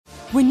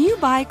When you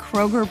buy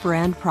Kroger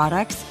brand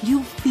products,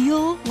 you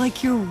feel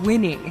like you're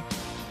winning.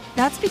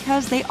 That's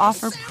because they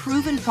offer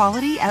proven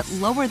quality at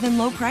lower than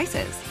low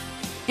prices.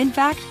 In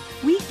fact,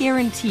 we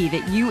guarantee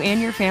that you and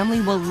your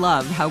family will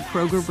love how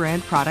Kroger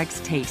brand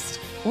products taste,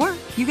 or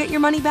you get your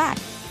money back.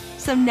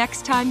 So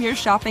next time you're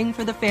shopping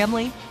for the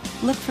family,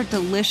 look for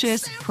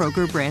delicious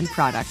Kroger brand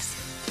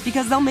products,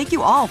 because they'll make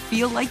you all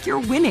feel like you're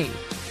winning.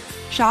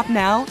 Shop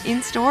now,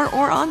 in-store,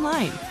 or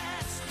online.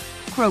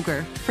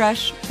 Kroger,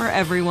 fresh for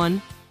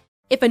everyone.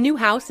 If a new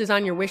house is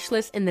on your wish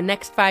list in the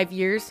next 5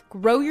 years,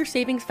 grow your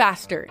savings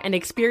faster and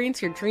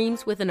experience your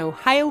dreams with an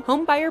Ohio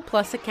Homebuyer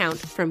Plus account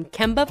from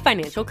Kemba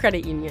Financial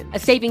Credit Union. A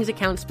savings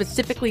account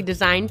specifically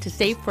designed to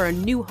save for a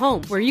new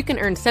home, where you can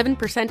earn 7%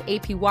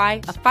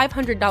 APY,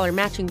 a $500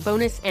 matching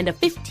bonus, and a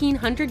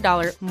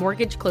 $1,500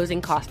 mortgage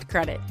closing cost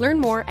credit. Learn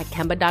more at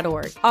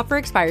Kemba.org. Offer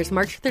expires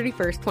March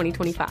 31st,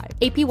 2025.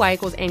 APY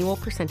equals annual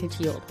percentage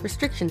yield.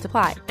 Restrictions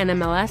apply.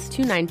 NMLS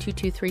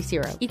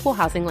 292230. Equal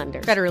housing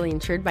lender. Federally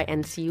insured by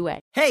NCUA.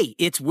 Hey,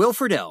 it's Will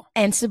Friedle.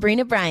 And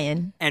Sabrina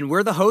Bryan. And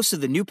we're the hosts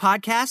of the new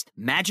podcast,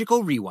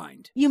 Magical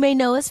Rewind. You may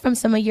know us from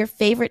some of your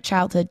favorite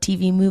childhood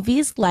TV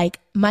movies like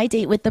My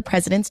Date with the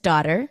President's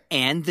Daughter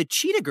and the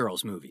Cheetah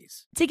Girls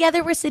movies.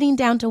 Together, we're sitting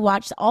down to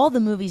watch all the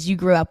movies you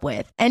grew up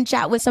with and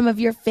chat with some of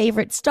your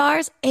favorite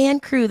stars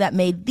and crew that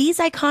made these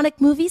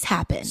iconic movies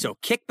happen. So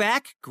kick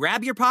back,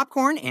 grab your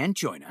popcorn, and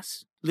join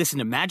us. Listen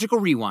to Magical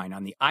Rewind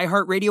on the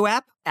iHeartRadio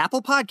app,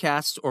 Apple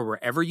Podcasts, or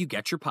wherever you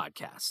get your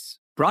podcasts.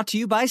 Brought to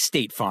you by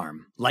State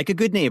Farm. Like a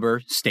good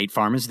neighbor, State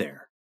Farm is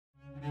there.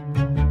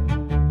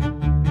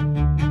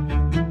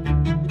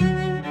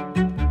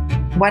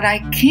 What I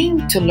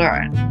came to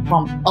learn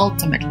from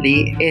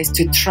ultimately is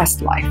to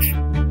trust life.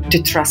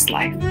 To trust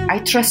life. I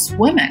trust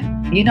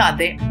women. You know,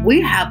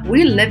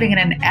 we're living in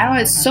an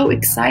era so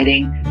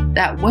exciting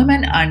that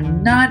women are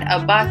not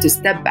about to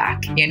step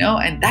back, you know,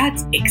 and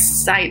that's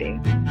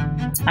exciting.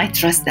 I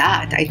trust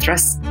that. I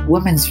trust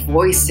women's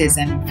voices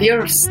and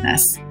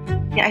fierceness.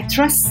 I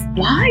trust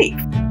life.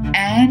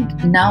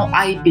 And now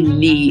I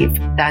believe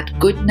that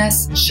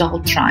goodness shall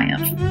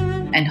triumph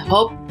and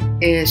hope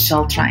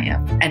shall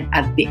triumph. And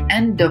at the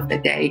end of the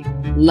day,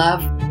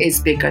 love is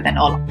bigger than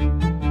all.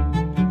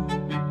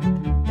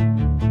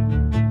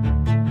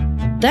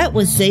 That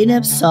was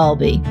Zainab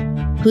Salbi,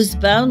 whose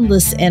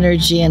boundless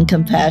energy and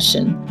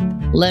compassion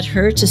led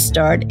her to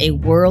start a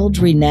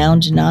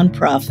world-renowned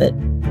nonprofit,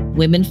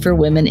 Women for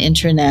Women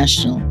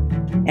International,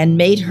 and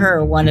made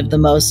her one of the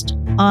most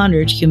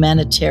honored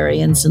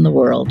humanitarians in the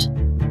world.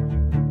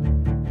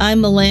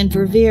 I'm Melanne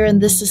Verveer, and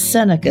this is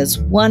Seneca's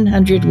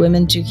 100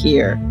 Women to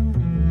Hear.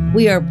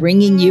 We are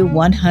bringing you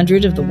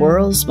 100 of the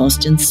world's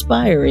most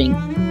inspiring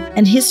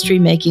and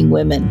history-making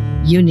women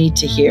you need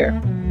to hear.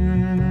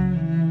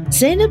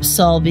 Zainab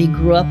Salbi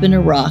grew up in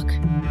Iraq.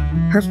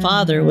 Her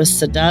father was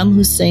Saddam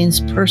Hussein's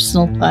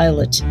personal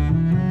pilot,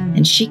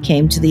 and she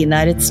came to the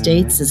United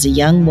States as a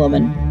young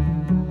woman.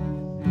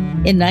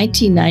 In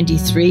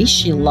 1993,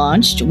 she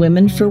launched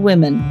Women for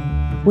Women,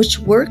 which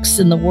works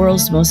in the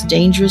world's most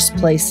dangerous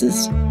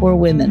places for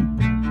women: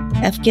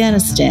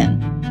 Afghanistan,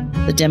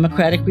 the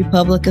Democratic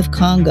Republic of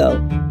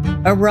Congo,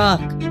 Iraq,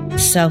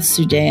 South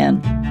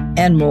Sudan,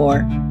 and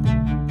more.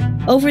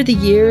 Over the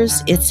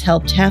years, it's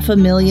helped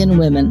 500,000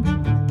 women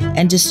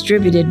and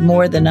distributed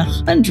more than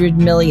 100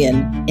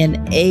 million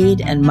in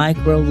aid and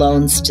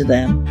microloans to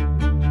them.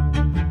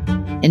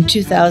 In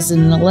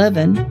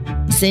 2011,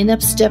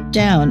 Zainab stepped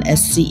down as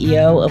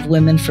CEO of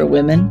Women for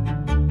Women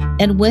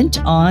and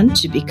went on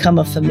to become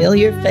a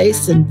familiar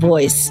face and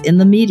voice in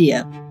the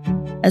media,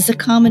 as a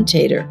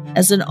commentator,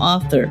 as an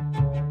author,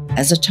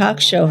 as a talk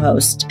show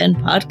host and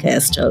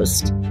podcast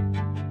host.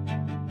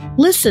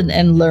 Listen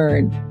and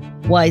learn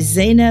why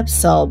Zainab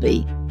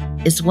Salbi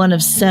is one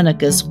of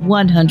Seneca's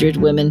 100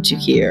 Women to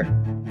Hear.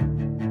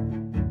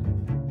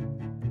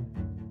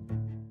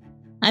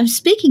 I'm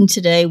speaking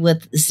today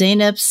with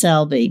Zainab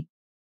Salbi,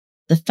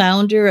 the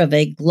founder of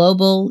a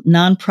global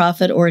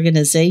nonprofit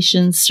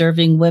organization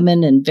serving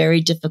women in very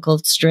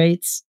difficult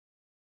straits,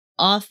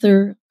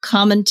 author,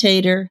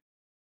 commentator,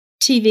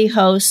 TV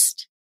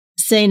host.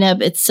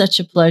 Zainab, it's such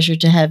a pleasure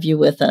to have you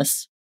with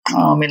us.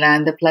 Oh,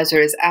 Melanne, the pleasure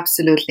is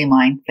absolutely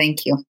mine.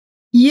 Thank you.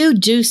 You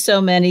do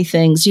so many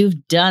things.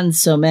 You've done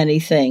so many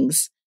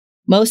things.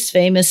 Most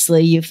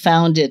famously, you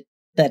founded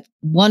that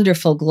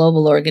wonderful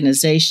global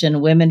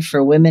organization, Women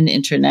for Women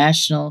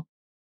International.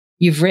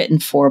 You've written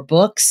 4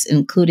 books,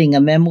 including a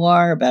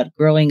memoir about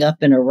growing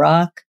up in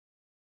Iraq.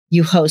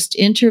 You host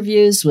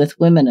interviews with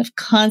women of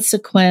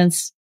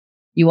consequence.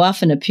 You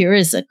often appear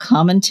as a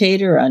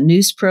commentator on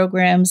news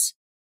programs.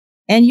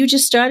 And you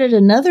just started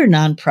another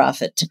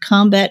nonprofit to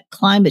combat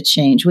climate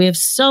change. We have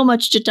so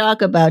much to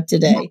talk about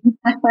today.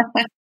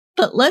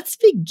 But let's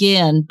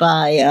begin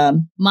by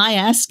my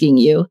asking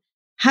you,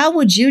 how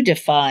would you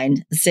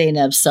define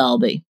Zainab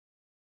Salbi?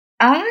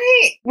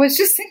 I was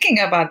just thinking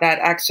about that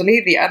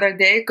actually the other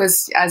day,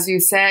 because as you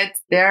said,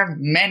 there are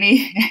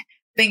many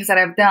things that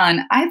I've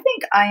done. I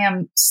think I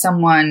am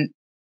someone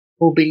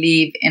who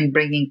believes in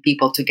bringing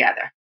people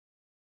together.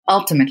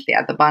 ultimately,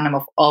 at the bottom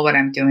of all what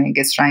I'm doing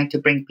is trying to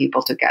bring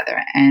people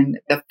together. And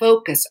the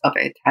focus of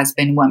it has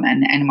been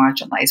women and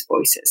marginalized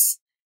voices.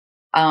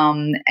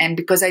 And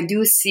because I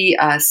do see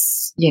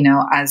us,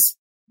 as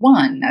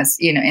one, as,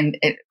 in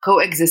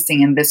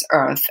coexisting in this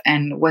earth.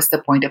 And what's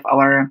the point of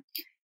our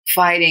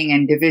fighting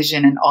and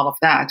division and all of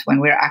that when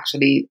we're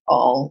actually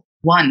all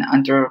one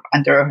under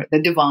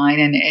the divine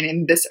and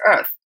in this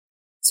earth?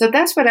 So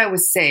that's what I would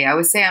say. I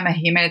would say I'm a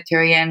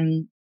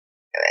humanitarian.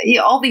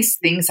 All these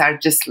things are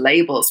just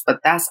labels,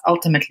 but that's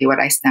ultimately what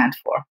I stand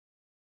for.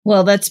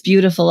 Well, that's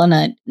beautiful.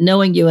 And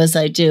knowing you as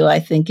I do, I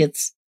think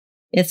it's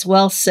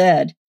well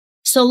said.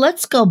 So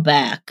let's go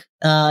back.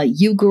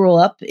 You grew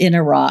up in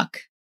Iraq.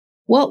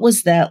 What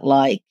was that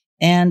like?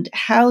 And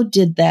how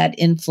did that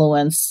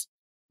influence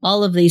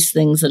all of these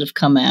things that have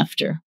come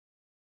after?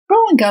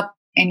 Growing up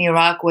in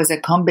Iraq was a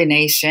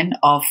combination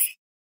of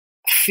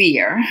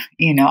fear.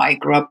 I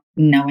grew up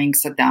knowing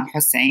Saddam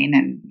Hussein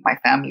and my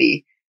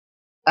family.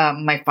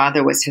 My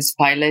father was his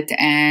pilot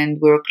and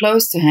we were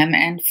close to him,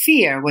 and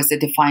fear was a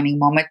defining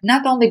moment,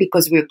 not only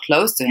because we were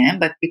close to him,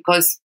 but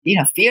because,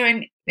 fear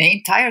in the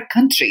entire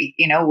country.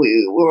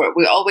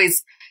 We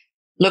always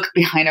looked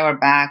behind our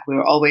back. We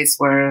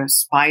were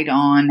spied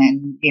on,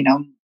 and,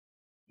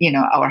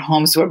 our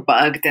homes were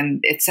bugged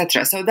and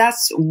etc. So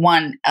that's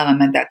one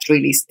element that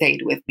really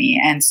stayed with me.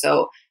 And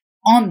so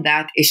on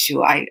that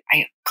issue, I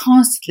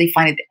constantly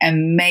find it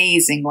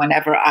amazing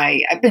whenever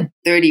I've been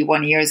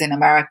 31 years in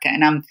America,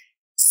 and I'm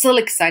still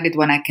excited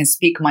when I can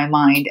speak my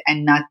mind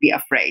and not be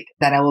afraid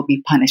that I will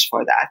be punished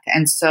for that.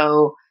 And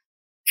so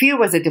fear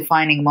was a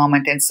defining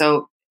moment. And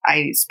so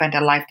I spent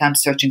a lifetime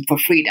searching for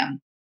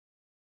freedom.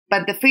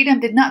 But the freedom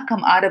did not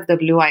come out of the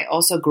blue. I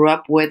also grew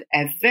up with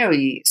a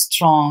very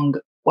strong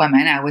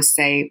woman. I would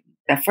say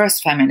the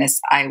first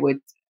feminist I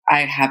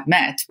have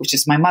met, which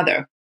is my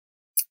mother,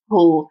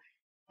 who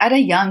at a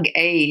young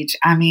age,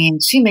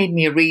 she made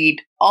me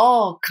read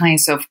all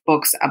kinds of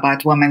books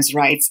about women's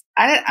rights.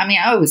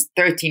 I was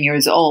 13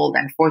 years old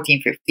and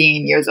 14,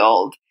 15 years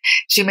old.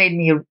 She made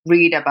me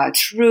read about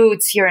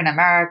roots here in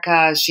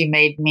America.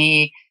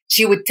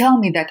 She would tell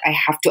me that I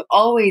have to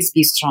always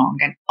be strong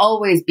and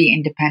always be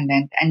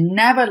independent and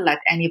never let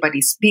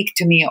anybody speak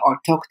to me or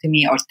talk to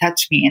me or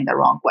touch me in the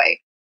wrong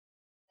way.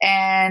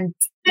 And,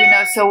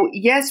 so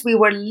yes, we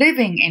were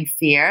living in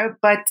fear,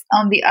 but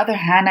on the other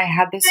hand, I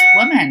had this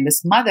woman,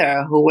 this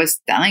mother who was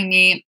telling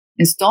me,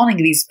 installing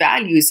these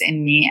values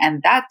in me,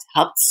 and that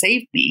helped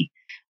save me.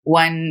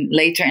 When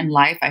later in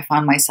life, I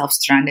found myself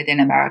stranded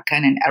in America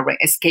and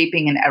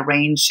escaping an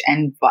arranged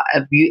and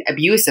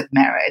abusive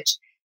marriage.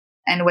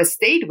 And what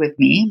stayed with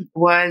me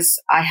was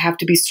I have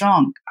to be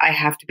strong. I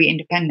have to be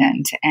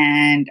independent,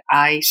 and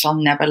I shall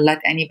never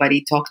let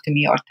anybody talk to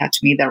me or touch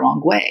me the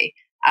wrong way,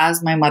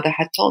 as my mother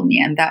had told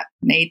me. And that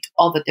made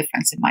all the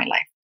difference in my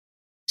life.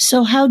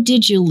 So how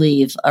did you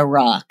leave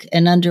Iraq,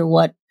 and under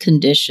what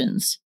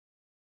conditions?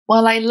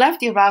 Well, I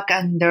left Iraq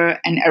under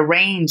in an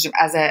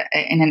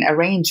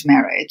arranged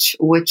marriage,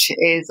 which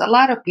is, a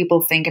lot of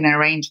people think an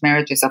arranged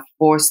marriage is a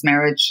forced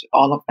marriage,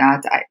 all of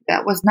that.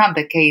 That was not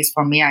the case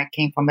for me. I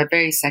came from a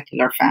very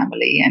secular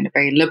family and a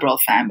very liberal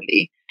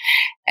family.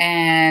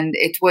 And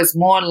it was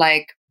more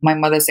like my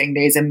mother saying,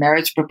 there's a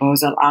marriage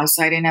proposal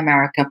outside in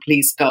America,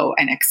 please go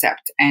and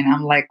accept. And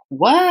I'm like,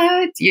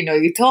 what?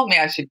 You told me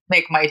I should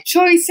make my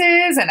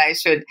choices and I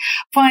should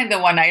find the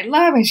one I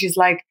love. And she's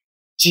like,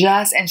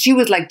 and she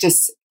was like,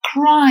 just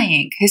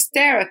crying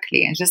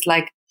hysterically and just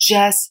like,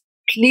 just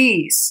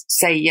please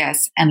say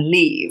yes and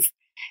leave.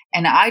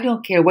 And I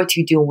don't care what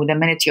you do the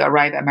minute you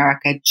arrive in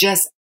America,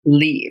 just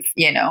leave,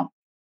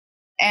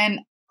 And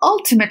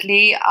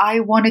ultimately, I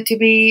wanted to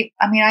be,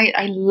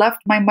 I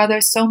loved my mother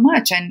so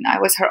much, and I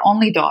was her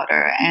only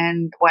daughter.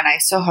 And when I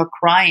saw her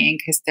crying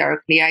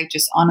hysterically, I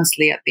just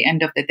honestly, at the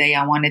end of the day,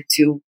 I wanted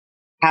to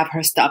have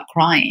her stop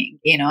crying,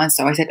 And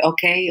so I said,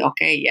 okay,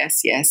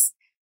 yes.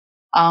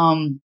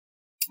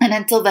 And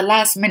until the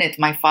last minute,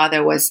 my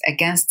father was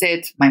against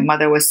it. My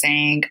mother was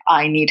saying,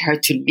 I need her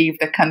to leave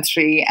the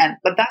country.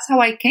 But that's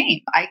how I came.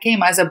 I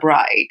came as a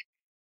bride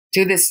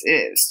to this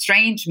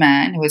strange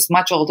man who was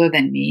much older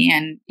than me.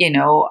 And,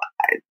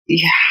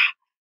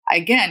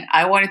 again,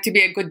 I wanted to be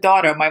a good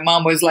daughter. My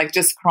mom was like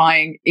just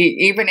crying,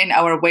 even in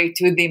our way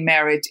to the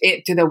marriage,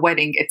 to the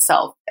wedding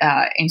itself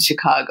in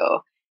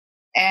Chicago.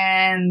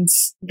 And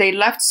they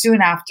left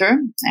soon after.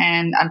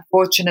 And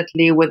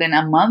unfortunately, within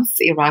a month,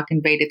 Iraq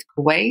invaded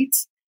Kuwait.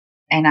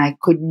 And I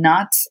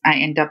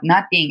ended up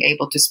not being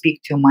able to speak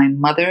to my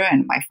mother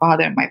and my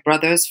father and my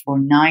brothers for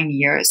 9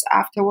 years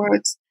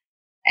afterwards.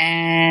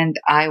 And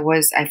I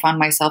found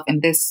myself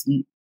in this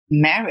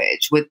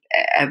marriage with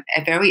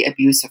a very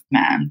abusive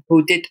man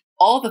who did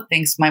all the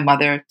things my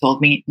mother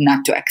told me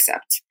not to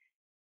accept.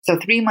 So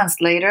 3 months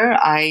later,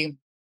 I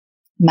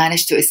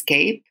managed to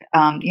escape.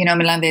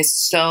 Milan, there's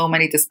so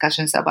many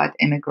discussions about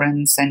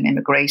immigrants and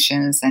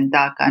immigrations and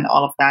DACA and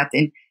all of that.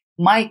 In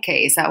my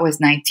case, that was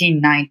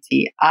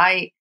 1990.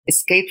 I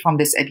escaped from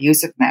this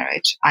abusive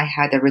marriage. I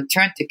had a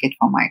return ticket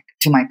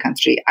to my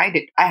country. I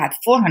had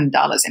 $400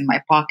 in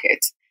my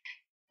pocket.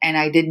 And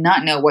I did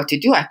not know what to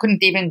do. I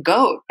couldn't even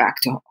go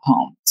back to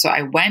home. So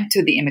I went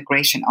to the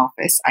immigration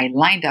office. I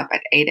lined up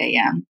at 8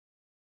 a.m.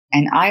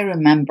 And I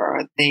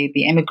remember the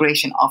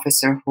immigration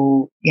officer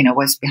who,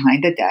 was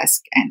behind the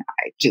desk, and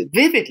I just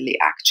vividly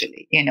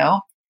actually, and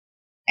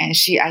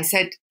I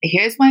said,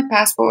 here's my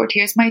passport,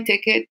 here's my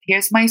ticket,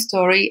 here's my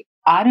story.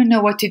 I don't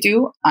know what to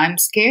do. I'm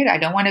scared. I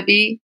don't want to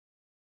be,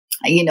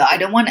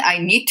 I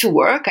need to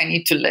work. I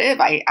need to live.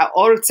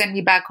 Or send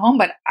me back home,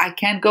 but I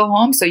can't go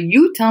home. So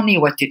you tell me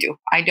what to do.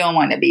 I don't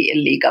want to be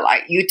illegal.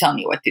 You tell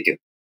me what to do.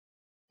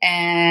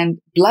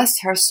 And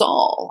bless her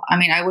soul. I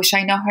mean, I wish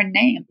I know her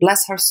name.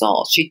 Bless her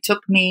soul. She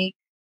took me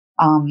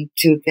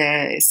to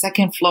the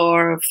second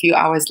floor. A few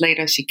hours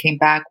later, she came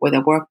back with a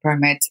work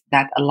permit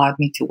that allowed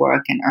me to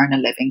work and earn a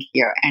living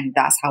here. And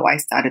that's how I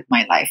started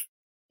my life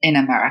in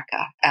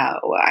America.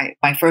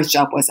 My first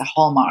job was a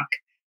Hallmark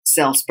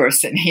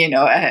salesperson,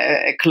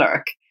 a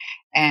clerk.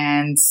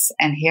 And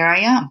here I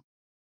am,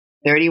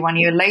 31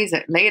 years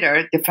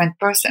later, different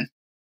person.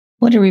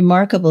 What a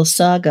remarkable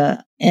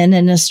saga. And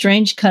in a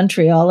strange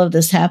country, all of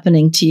this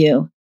happening to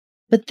you.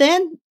 But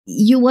then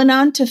you went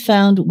on to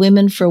found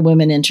Women for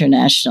Women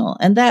International,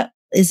 and that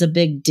is a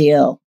big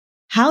deal.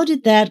 How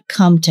did that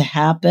come to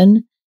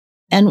happen?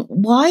 And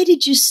why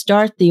did you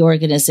start the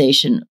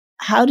organization?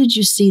 How did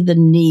you see the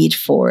need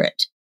for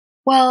it?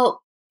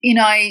 Well,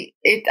 I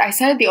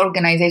started the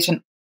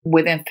organization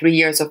within 3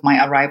 years of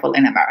my arrival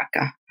in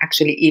America.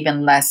 Actually,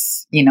 even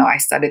less. I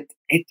started.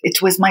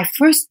 It was my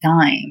first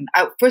time.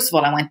 First of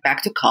all, I went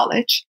back to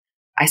college.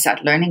 I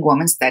started learning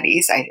women's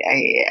studies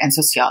and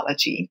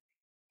sociology.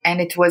 And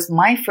it was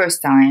my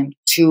first time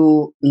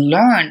to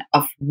learn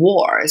of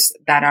wars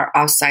that are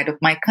outside of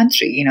my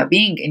country.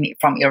 Being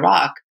from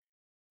Iraq,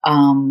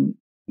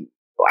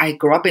 I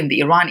grew up in the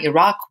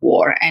Iran-Iraq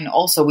war, and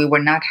also we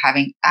were not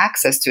having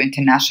access to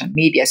international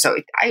media. So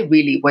I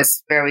really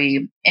was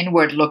very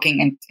inward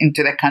looking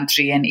into the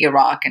country and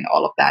Iraq and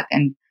all of that.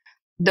 And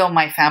though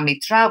my family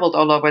traveled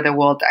all over the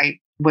world, I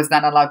was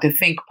not allowed to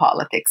think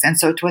politics. And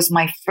so it was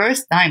my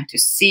first time to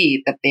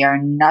see that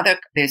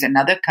there's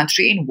another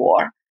country in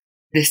war.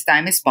 This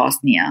time is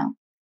Bosnia,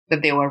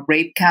 that there were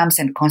rape camps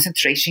and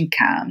concentration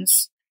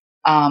camps,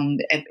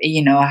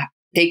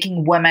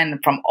 taking women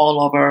from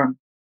all over,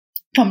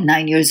 from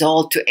 9 years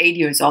old to 8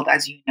 years old,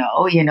 as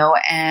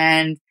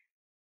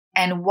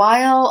and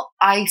while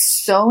I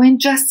saw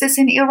injustice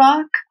in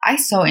Iraq, I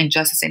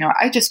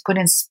just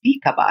couldn't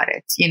speak about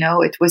it.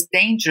 It was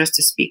dangerous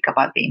to speak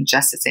about the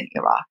injustice in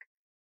Iraq.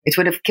 It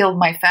would have killed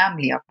my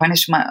family or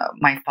punished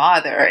my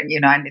father, and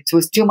it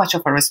was too much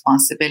of a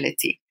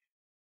responsibility.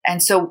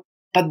 And so,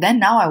 but then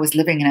now I was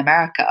living in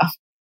America,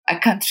 a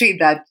country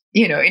that,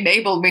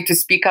 enabled me to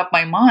speak up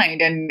my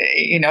mind and,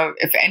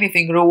 if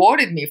anything,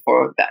 rewarded me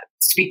for that,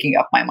 speaking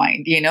up my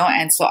mind,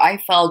 and so I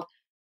felt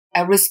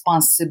a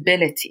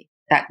responsibility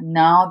that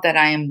now that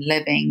I am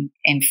living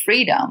in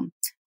freedom,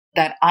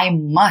 that I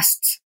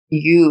must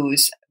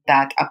use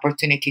that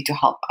opportunity to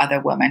help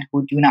other women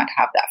who do not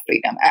have that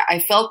freedom. I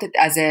felt it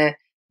as a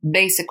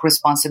basic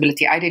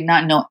responsibility. I did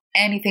not know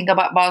anything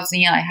about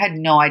Bosnia. I had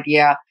no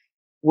idea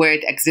where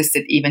it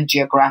existed, even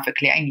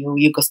geographically. I knew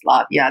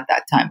Yugoslavia at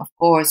that time, of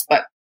course,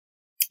 but,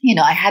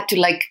 I had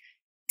to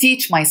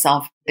teach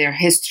myself their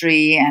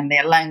history and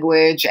their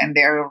language and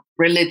their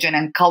religion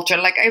and culture.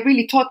 I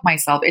really taught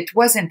myself. It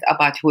wasn't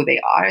about who they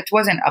are. It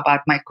wasn't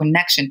about my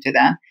connection to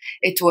them.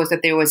 It was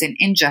that there was an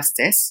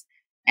injustice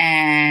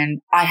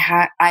and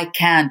I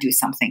can do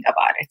something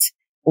about it.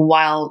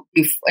 While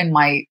in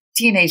my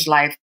teenage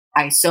life,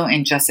 I saw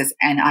injustice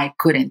and I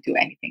couldn't do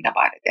anything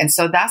about it. And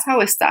so that's how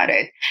it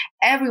started.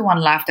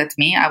 Everyone laughed at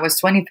me. I was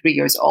 23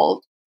 years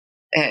old,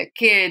 a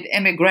kid,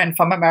 immigrant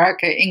from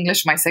America,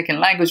 English, my second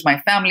language. My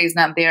family is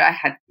not there. I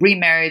had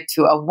remarried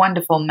to a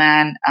wonderful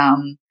man,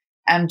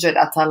 Amjad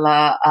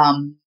Atallah.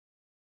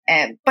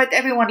 But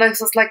everyone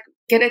was like,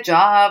 get a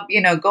job,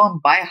 go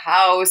and buy a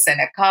house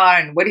and a car.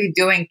 And what are you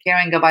doing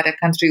caring about a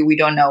country you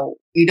don't know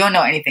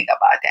anything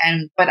about?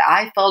 But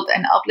I felt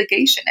an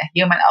obligation, a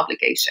human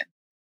obligation.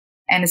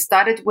 And it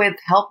started with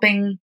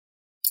helping.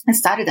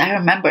 I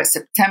remember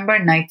September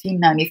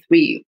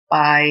 1993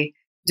 by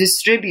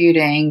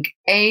distributing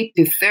aid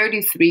to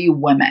 33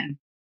 women.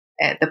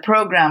 The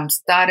program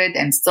started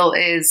and still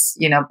is,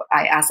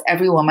 I asked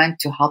every woman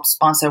to help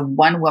sponsor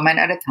one woman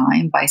at a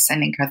time by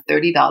sending her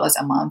 $30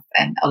 a month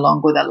and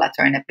along with a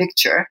letter and a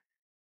picture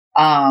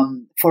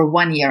for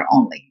 1 year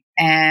only.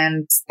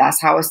 And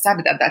that's how it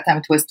started. At that time,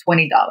 it was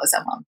 $20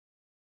 a month.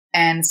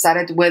 And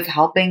started with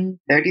helping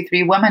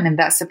 33 women in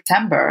that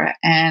September.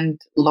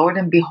 And Lord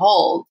and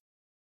behold,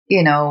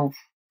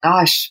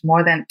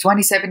 more than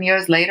 27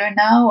 years later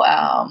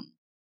now,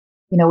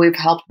 we've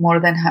helped more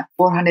than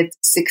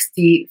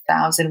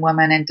 460,000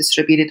 women and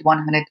distributed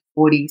 $146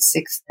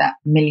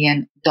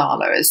 million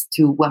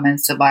to women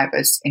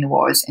survivors in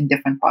wars in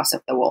different parts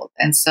of the world.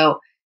 And so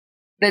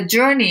the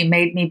journey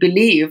made me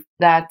believe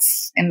that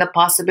in the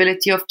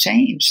possibility of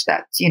change,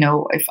 that,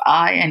 if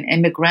I, an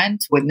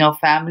immigrant with no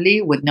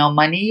family, with no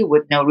money,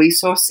 with no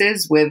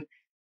resources, with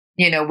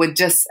with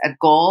just a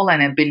goal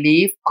and a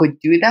belief could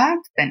do that,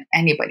 then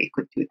anybody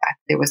could do that.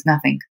 There was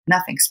nothing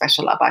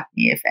special about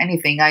me. If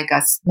anything, I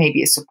got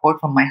maybe a support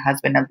from my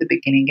husband at the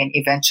beginning, and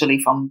eventually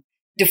from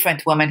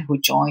different women who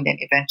joined, and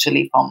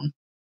eventually from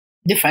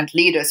different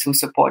leaders who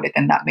supported,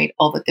 and that made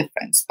all the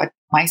difference. But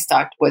my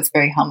start was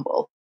very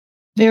humble.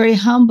 Very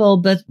humble,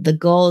 but the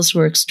goals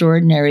were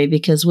extraordinary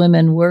because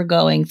women were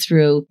going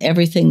through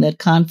everything that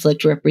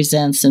conflict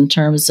represents in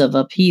terms of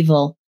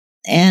upheaval.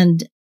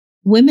 And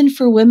Women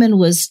for Women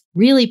was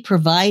really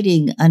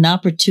providing an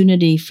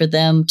opportunity for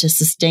them to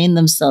sustain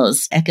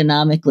themselves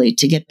economically,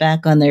 to get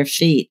back on their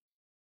feet.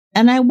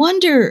 And I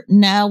wonder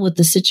now, with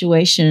the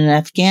situation in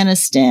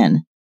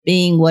Afghanistan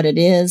being what it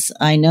is,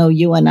 I know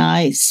you and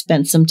I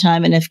spent some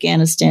time in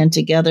Afghanistan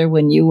together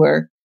when you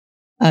were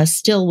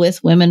still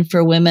with Women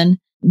for Women.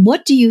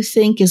 What do you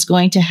think is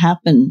going to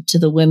happen to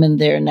the women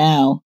there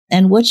now?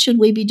 And what should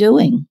we be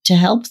doing to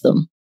help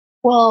them?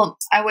 Well,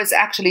 I was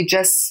actually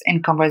just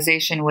in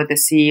conversation with the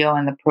CEO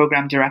and the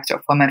program director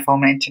of Women for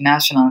Women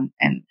International.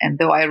 And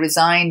though I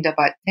resigned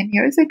about 10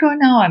 years ago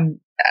now,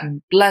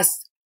 I'm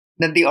blessed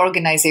that the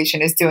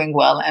organization is doing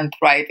well and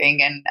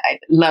thriving. And I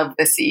love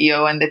the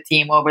CEO and the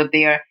team over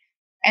there.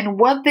 And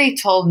what they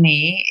told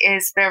me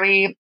is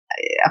very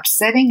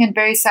upsetting and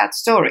very sad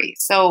story.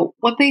 So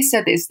what they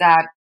said is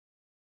that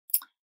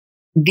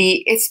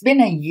it's been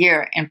a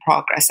year in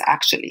progress,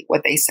 actually.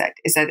 What they said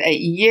is that a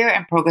year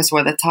in progress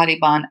where the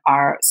Taliban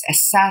are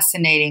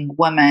assassinating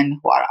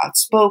women who are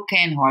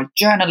outspoken, who are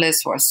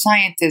journalists, who are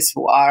scientists,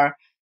 who are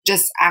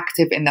just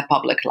active in the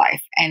public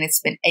life. And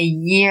it's been a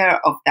year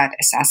of that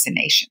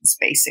assassinations,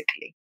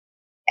 basically.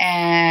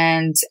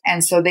 And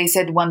so they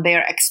said when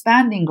they're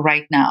expanding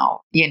right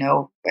now,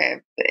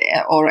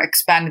 or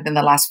expanded in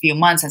the last few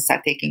months and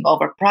start taking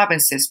over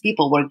provinces,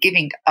 people were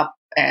giving up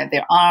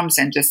their arms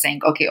and just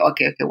saying, okay,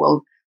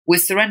 well, we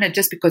surrender,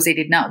 just because they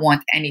did not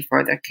want any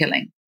further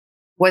killing.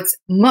 What's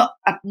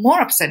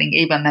more upsetting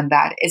even than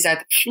that is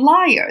that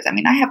flyers,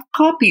 I have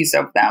copies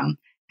of them,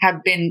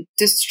 have been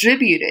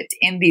distributed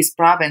in these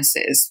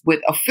provinces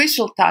with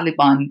official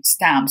Taliban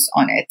stamps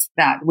on it,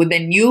 that with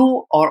the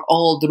new or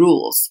old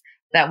rules,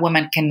 that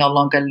women can no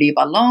longer leave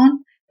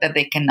alone, that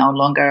they can no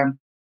longer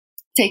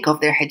take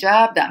off their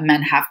hijab, that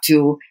men have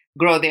to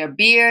grow their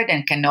beard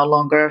and can no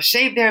longer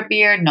shave their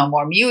beard, no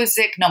more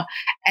music.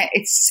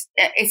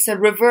 It's a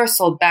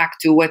reversal back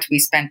to what we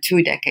spent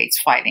 2 decades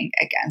fighting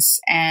against.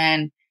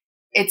 And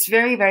it's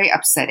very, very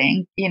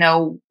upsetting.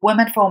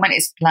 Women for Women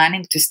is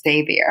planning to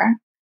stay there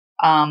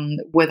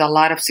with a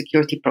lot of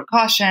security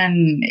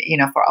precaution,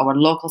 for our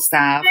local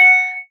staff.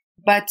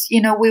 But,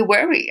 we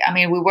worry.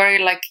 We worry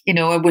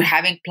we're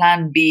having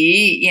plan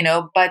B,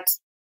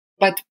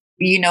 but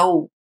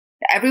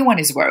everyone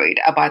is worried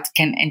about,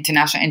 can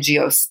international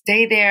NGOs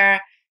stay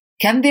there?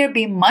 Can there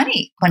be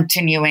money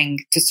continuing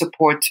to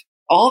support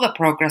all the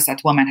progress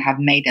that women have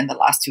made in the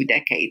last 2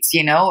 decades?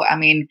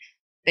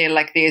 They're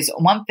like, there's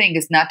one thing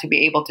is not to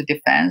be able to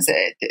defend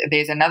it.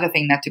 There's another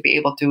thing not to be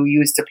able to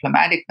use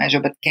diplomatic measure,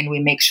 but can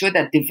we make sure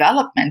that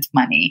development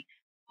money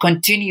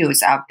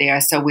continues out there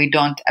so we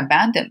don't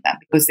abandon them,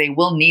 because they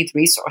will need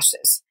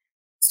resources.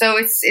 So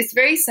it's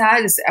very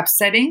sad. It's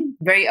upsetting,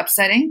 very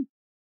upsetting.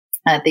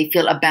 They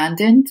feel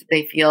abandoned.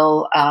 They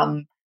feel,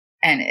 and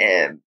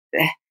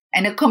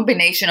a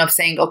combination of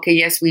saying, okay,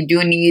 yes, we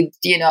do need,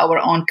 our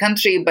own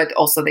country, but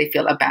also they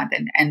feel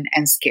abandoned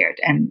and scared.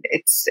 And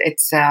it's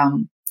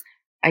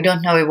I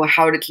don't know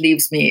how it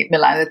leaves me,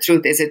 Milan. The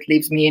truth is, it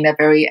leaves me in a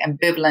very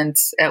ambivalent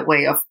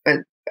way of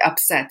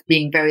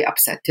being very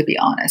upset, to be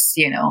honest,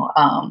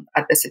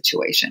 at the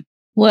situation.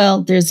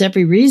 Well, there's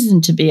every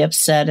reason to be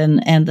upset.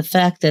 And the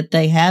fact that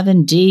they have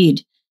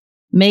indeed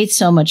made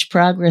so much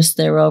progress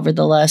there over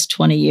the last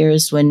 20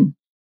 years when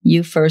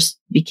you first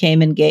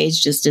became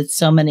engaged, as did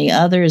so many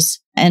others.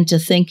 And to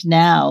think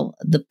now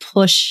the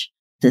push,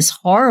 this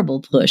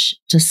horrible push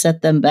to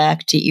set them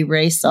back, to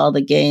erase all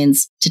the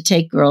gains, to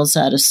take girls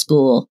out of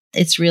school.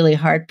 It's really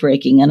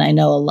heartbreaking. And I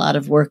know a lot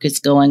of work is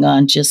going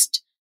on,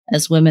 just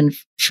as Women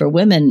for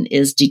Women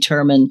is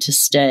determined to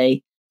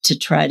stay, to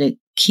try to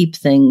keep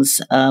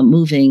things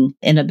moving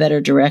in a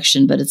better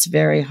direction. But it's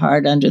very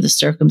hard under the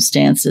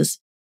circumstances.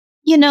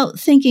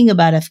 Thinking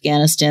about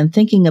Afghanistan,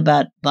 thinking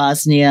about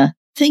Bosnia,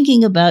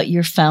 thinking about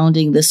your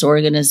founding this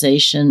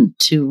organization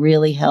to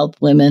really help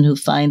women who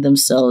find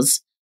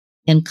themselves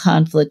in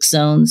conflict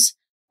zones,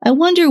 I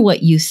wonder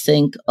what you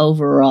think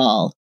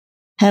overall.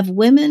 Have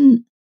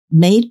women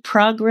made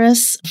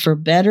progress for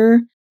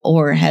better,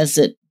 or has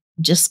it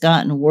just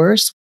gotten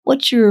worse?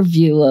 What's your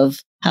view of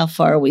how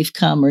far we've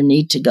come or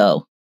need to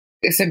go?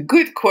 It's a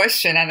good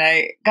question. And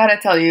I got to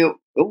tell you,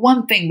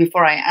 one thing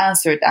before I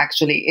answer it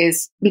actually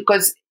is,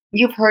 because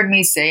you've heard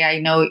me say, I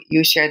know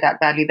you share that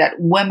value, that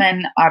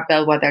women are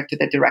bellwether to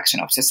the direction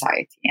of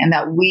society, and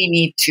that we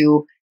need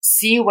to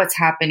see what's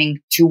happening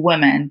to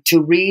women,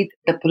 to read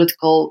the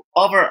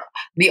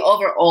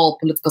overall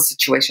political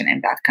situation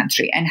in that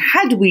country. And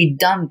had we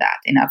done that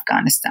in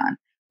Afghanistan,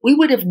 we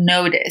would have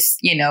noticed,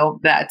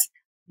 that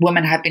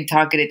women have been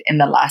targeted in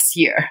the last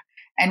year.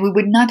 And we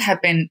would not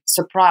have been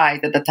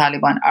surprised that the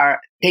Taliban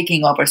are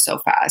taking over so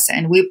fast.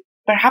 And we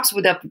perhaps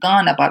would have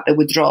gone about the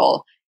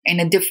withdrawal in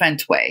a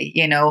different way,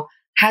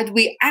 had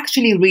we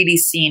actually really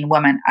seen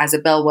women as a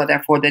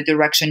bellwether for the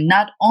direction,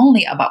 not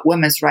only about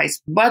women's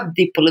rights, but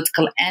the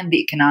political and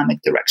the economic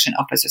direction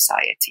of a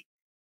society.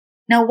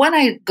 Now, when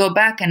I go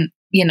back and,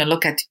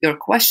 look at your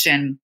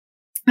question,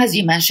 as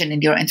you mentioned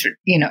in your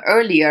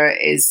earlier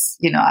is,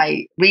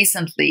 I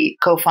recently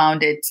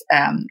co-founded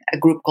a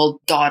group called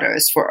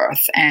Daughters for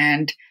Earth.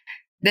 And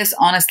this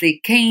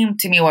honestly came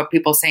to me where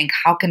people saying,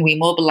 how can we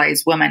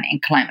mobilize women in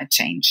climate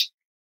change?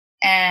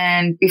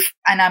 And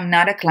I'm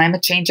not a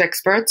climate change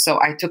expert, so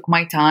I took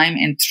my time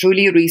in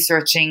truly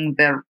researching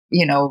the,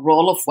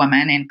 role of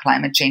women in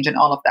climate change and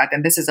all of that.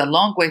 And this is a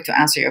long way to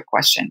answer your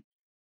question.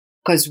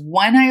 Because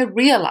when I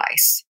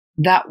realized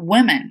that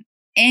women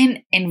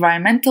in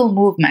environmental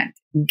movement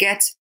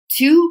get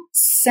 2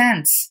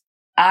 cents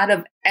out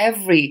of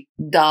every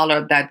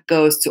dollar that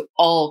goes to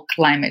all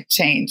climate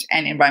change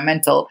and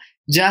environmental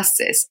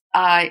justice,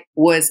 I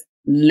was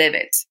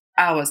livid.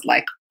 I was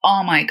like,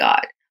 oh my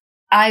God.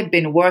 I've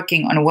been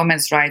working on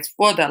women's rights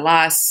for the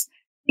last,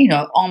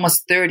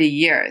 almost 30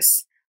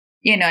 years,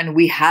 and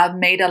we have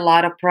made a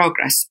lot of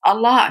progress,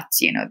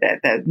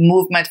 the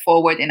movement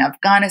forward in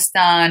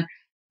Afghanistan,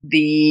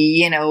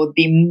 the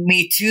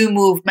Me Too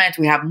movement.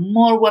 We have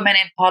more women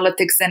in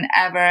politics than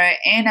ever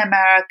in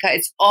America.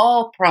 It's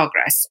all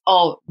progress,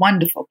 all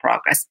wonderful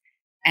progress.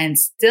 And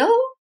still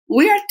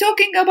we are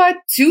talking about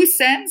 2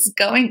 cents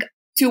going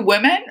to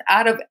women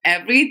out of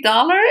every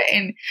dollar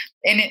in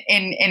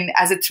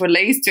as it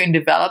relates to in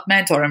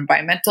development or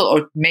environmental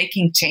or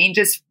making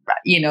changes,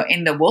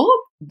 in the world.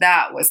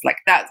 That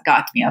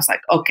got me. I was like,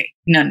 okay,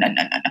 no.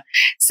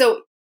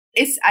 So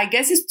I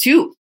guess it's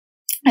two.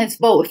 It's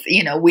both.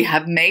 We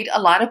have made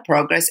a lot of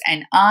progress,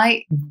 and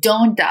I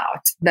don't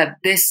doubt that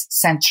this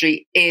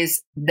century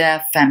is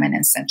the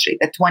feminine century.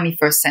 The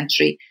 21st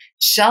century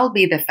shall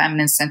be the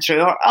feminine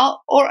century,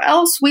 or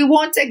else we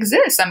won't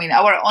exist. I mean,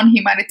 our own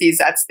humanity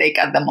is at stake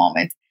at the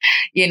moment,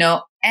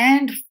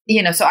 and,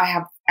 so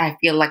I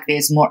feel like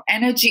there's more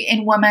energy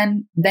in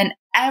women than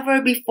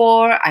ever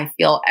before. I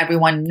feel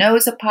everyone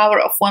knows the power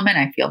of women.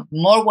 I feel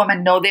more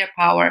women know their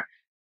power,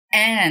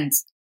 and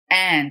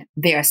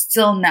there are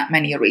still not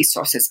many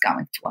resources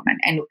going to women.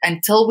 And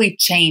until we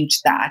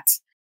change that,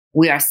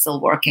 we are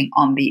still working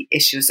on the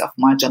issues of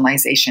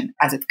marginalization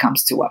as it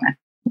comes to women.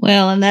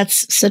 Well, and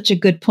that's such a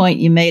good point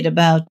you made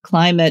about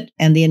climate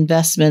and the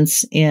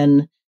investments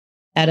in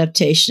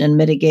adaptation and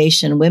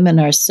mitigation. Women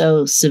are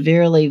so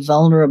severely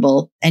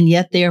vulnerable, and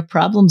yet they are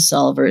problem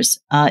solvers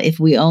if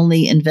we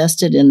only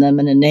invested in them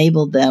and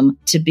enabled them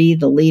to be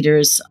the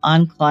leaders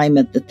on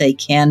climate that they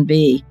can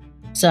be.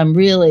 So I'm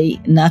really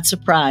not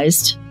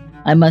surprised,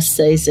 I must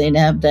say,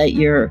 Zainab, that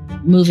you're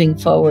moving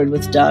forward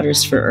with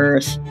Daughters for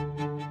Earth.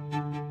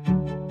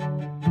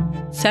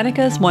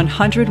 Seneca's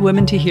 100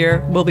 Women to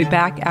Hear will be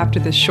back after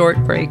this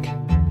short break.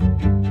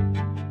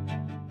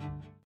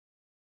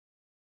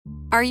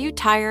 Are you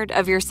tired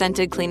of your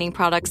scented cleaning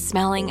products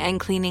smelling and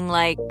cleaning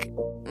like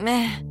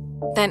meh?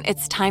 Then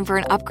it's time for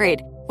an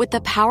upgrade with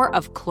the power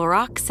of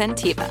Clorox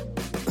Scentiva.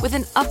 With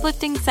an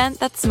uplifting scent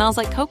that smells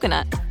like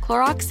coconut,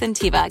 Clorox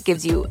Scentiva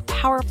gives you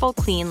powerful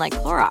clean like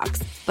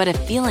Clorox, but a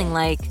feeling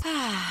like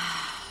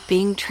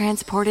being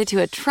transported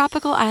to a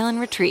tropical island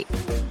retreat.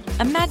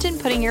 Imagine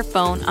putting your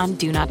phone on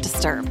Do Not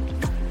Disturb,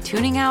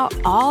 tuning out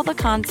all the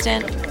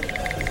constant,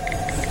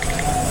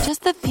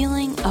 just the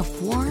feeling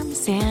of warm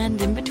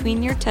sand in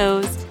between your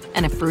toes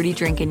and a fruity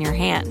drink in your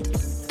hand.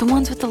 The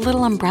ones with the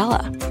little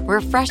umbrella.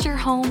 Refresh your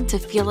home to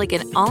feel like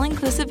an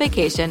all-inclusive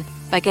vacation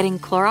by getting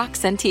Clorox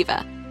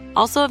Scentiva.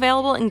 Also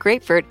available in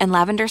grapefruit and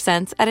lavender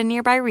scents at a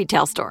nearby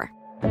retail store.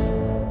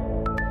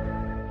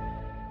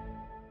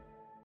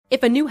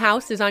 If a new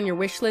house is on your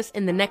wish list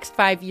in the next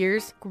 5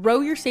 years,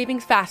 grow your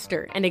savings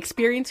faster and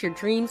experience your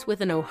dreams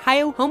with an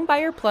Ohio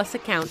Homebuyer Plus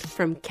account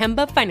from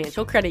Kemba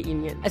Financial Credit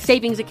Union. A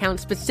savings account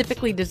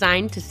specifically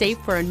designed to save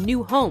for a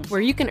new home,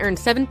 where you can earn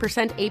 7%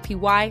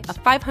 APY,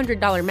 a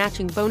 $500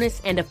 matching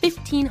bonus, and a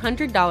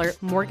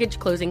 $1,500 mortgage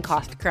closing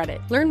cost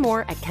credit. Learn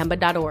more at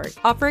Kemba.org.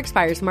 Offer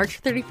expires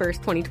March 31st,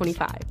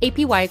 2025.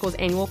 APY equals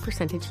annual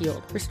percentage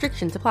yield.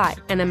 Restrictions apply.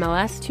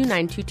 NMLS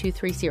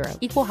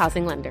 292230. Equal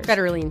housing lender.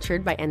 Federally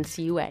insured by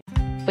NCUA.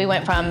 We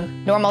went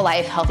from normal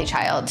life, healthy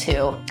child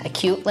to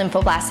acute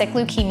lymphoblastic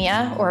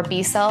leukemia, or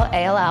B-cell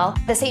ALL.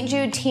 The St.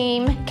 Jude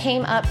team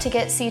came up to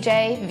get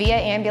CJ via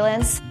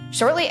ambulance.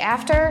 Shortly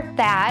after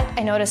that,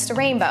 I noticed a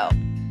rainbow.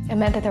 It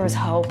meant that there was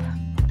hope.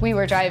 We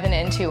were driving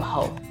into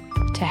hope.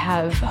 To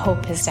have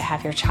hope is to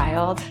have your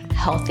child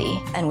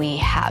healthy, and we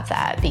have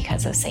that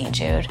because of St.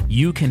 Jude.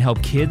 You can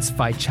help kids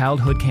fight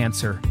childhood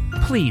cancer.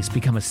 Please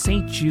become a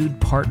St. Jude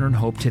Partner in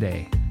Hope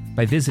today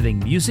by visiting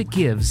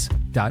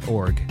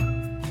musicgives.org.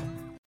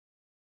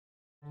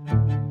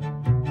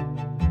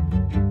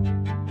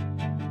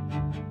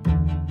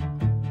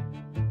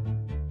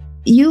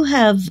 You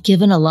have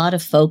given a lot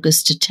of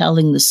focus to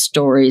telling the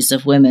stories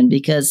of women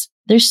because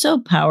they're so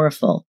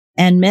powerful.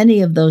 And many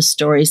of those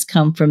stories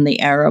come from the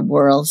Arab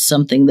world,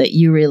 something that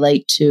you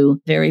relate to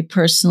very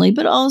personally,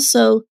 but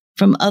also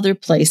from other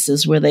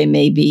places where they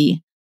may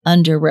be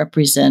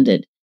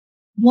underrepresented.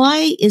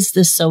 Why is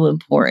this so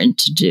important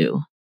to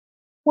do?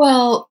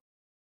 Well,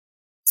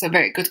 it's a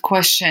very good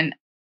question.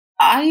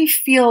 I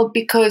feel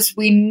because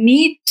we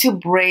need to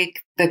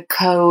break the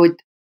code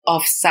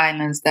of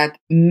silence that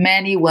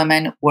many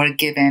women were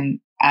given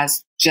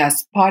as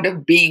just part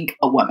of being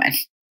a woman.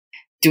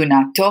 Do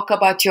not talk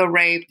about your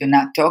rape. Do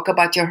not talk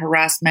about your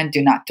harassment.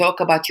 Do not talk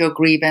about your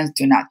grievance.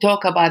 Do not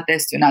talk about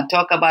this. Do not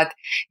talk about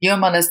your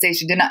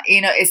molestation. Do not,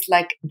 it's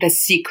like the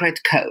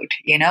secret code.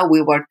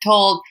 We were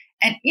told,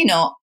 and,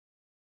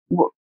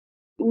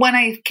 when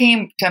I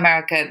came to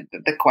America,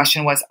 the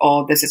question was,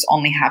 this is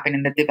only happening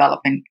in the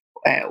developing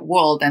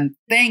world. And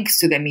thanks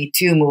to the Me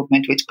Too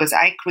movement, because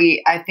I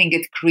think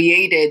it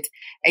created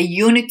a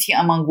unity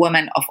among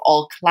women of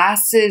all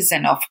classes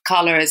and of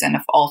colors and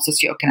of all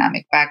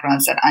socioeconomic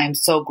backgrounds that I am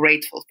so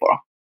grateful for.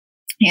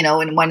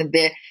 And one of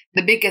the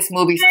biggest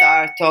movie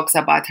star talks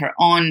about her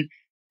own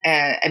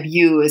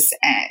abuse.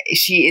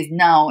 She is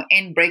now,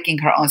 in breaking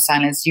her own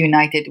silence,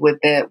 united with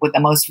the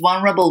most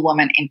vulnerable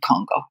woman in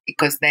Congo,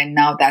 because then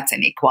now that's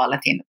an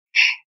equality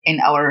in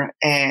our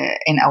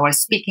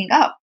speaking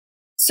up.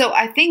 So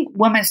I think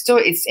women's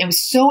story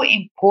is so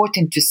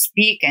important to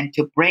speak and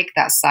to break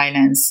that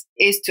silence,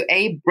 is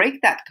to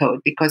break that code,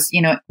 because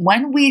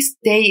when we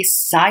stay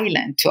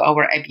silent to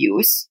our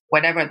abuse,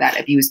 whatever that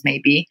abuse may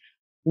be,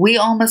 we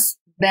almost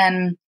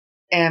then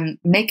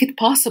make it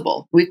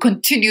possible. We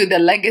continue the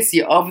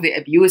legacy of the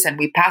abuse and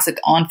we pass it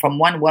on from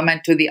one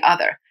woman to the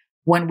other.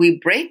 When we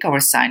break our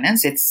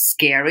silence, it's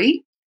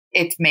scary.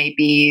 It may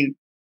be,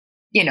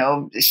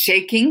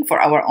 shaking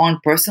for our own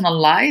personal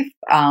life.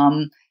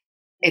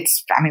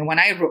 When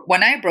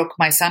I broke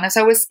my silence,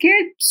 I was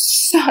scared.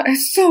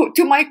 So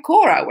to my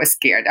core, I was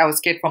scared. I was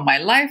scared from my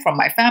life, from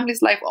my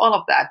family's life, all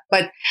of that.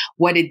 But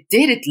what it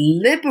did, it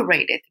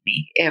liberated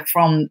me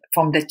from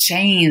the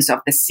chains of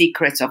the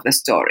secrets of the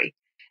story.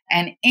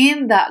 And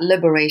in that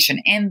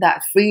liberation, in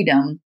that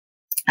freedom,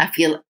 I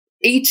feel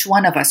each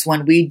one of us,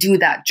 when we do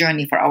that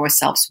journey for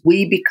ourselves,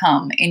 we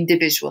become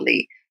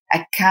individually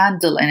a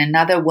candle in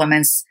another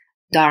woman's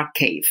dark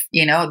cave.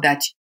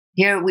 That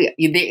there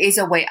is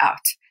a way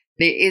out.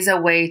 There is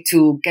a way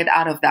to get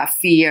out of that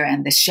fear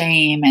and the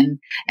shame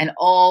and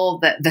all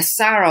the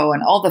sorrow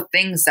and all the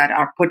things that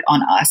are put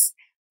on us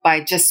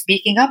by just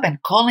speaking up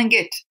and calling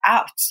it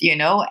out,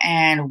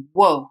 and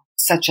whoa,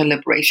 such a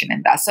liberation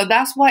in that. So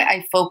that's why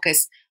I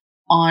focus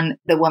on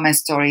the women's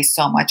story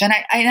so much. And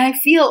I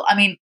feel,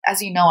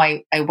 as you know,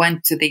 I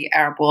went to the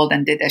Arab world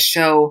and did a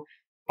show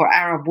for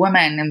Arab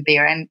women in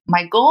there. And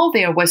my goal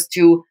there was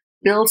to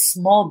build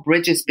small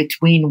bridges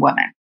between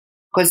women.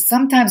 Because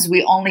sometimes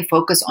we only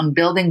focus on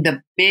building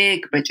the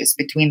big bridges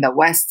between the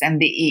West and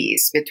the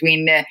East,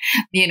 between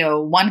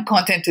one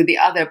continent to the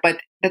other.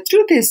 But the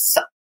truth is,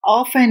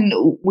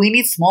 often we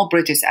need small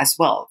bridges as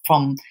well,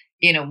 from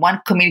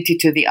one community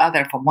to the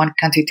other, from one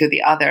country to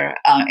the other,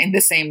 in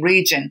the same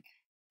region,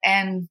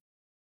 and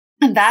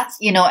that's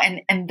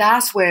and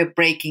that's where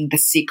breaking the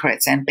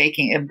secrets and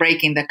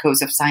breaking the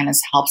codes of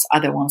silence helps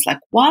other ones. Like,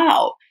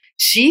 wow.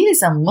 She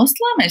is a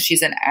Muslim and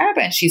she's an Arab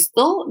and she's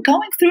still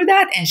going through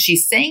that and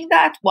she's saying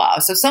that. Wow.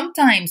 So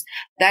sometimes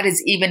that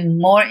is even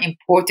more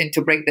important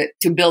to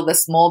build the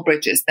small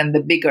bridges than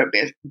the bigger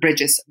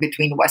bridges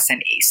between West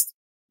and East.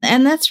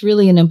 And that's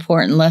really an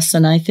important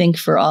lesson, I think,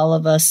 for all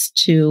of us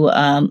to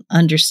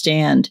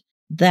understand,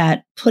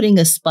 that putting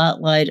a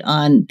spotlight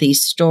on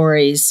these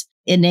stories,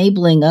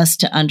 enabling us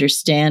to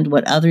understand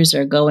what others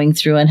are going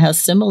through and how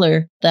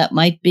similar that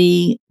might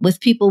be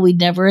with people we'd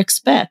never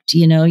expect.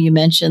 You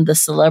mentioned the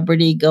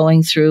celebrity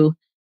going through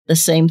the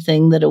same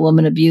thing that a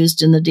woman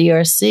abused in the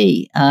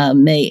DRC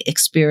may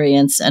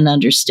experience and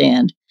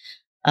understand.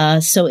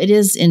 So it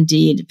is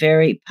indeed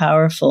very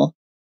powerful.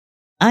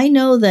 I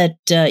know that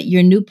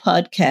your new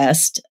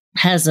podcast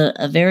has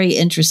a very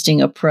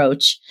interesting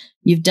approach.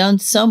 You've done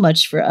so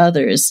much for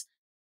others,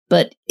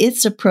 but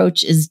its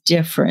approach is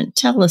different.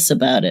 Tell us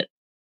about it.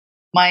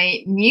 My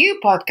new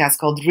podcast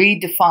called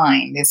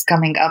Redefined is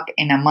coming up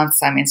in a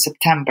month's time, in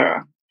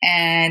September.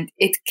 And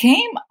it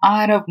came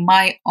out of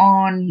my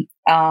own,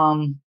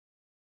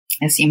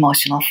 it's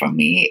emotional for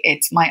me.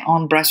 It's my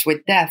own brush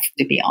with death,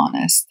 to be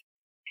honest.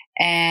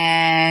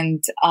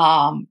 And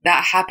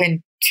that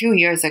happened 2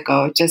 years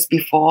ago, just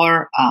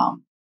before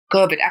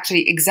COVID,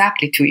 actually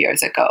exactly 2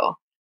 years ago.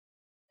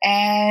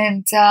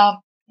 And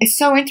it's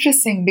so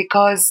interesting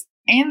because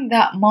in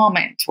that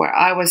moment where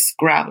I was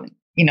grabbing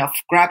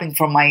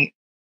for my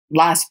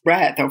last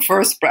breath, or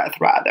first breath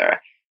rather,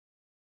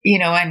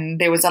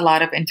 and there was a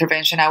lot of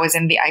intervention. I was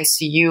in the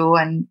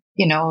ICU and,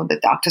 the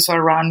doctors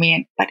were around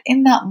me. But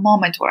in that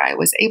moment where I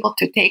was able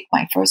to take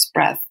my first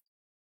breath,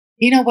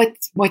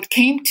 what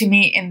came to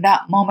me in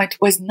that moment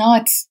was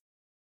not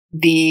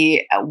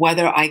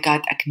whether I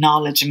got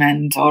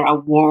acknowledgement or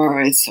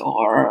awards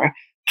or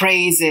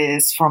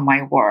praises for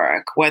my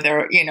work,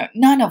 whether,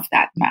 none of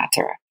that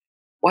mattered.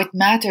 What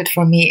mattered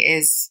for me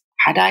is,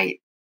 had I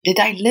did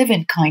I live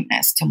in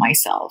kindness to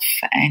myself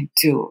and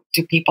to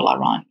people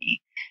around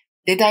me?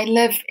 Did I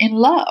live in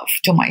love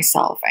to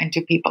myself and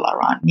to people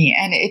around me?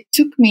 And it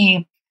took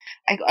me,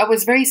 I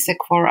was very sick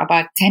for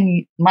about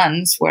 10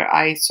 months where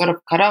I sort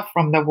of cut off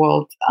from the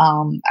world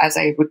as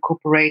I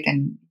recuperate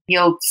and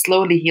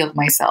slowly healed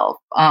myself.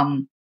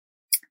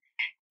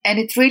 And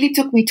it really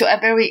took me to a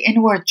very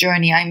inward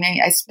journey. I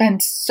mean, I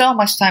spent so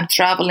much time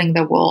traveling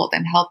the world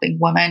and helping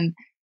women,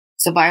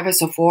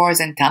 survivors of wars,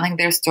 and telling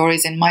their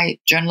stories in my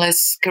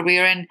journalist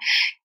career.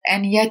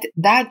 And yet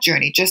that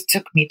journey just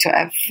took me to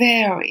a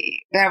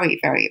very, very,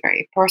 very,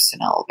 very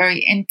personal, very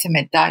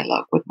intimate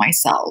dialogue with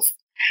myself.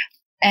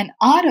 And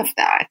out of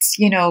that,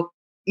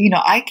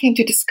 I came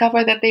to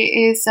discover that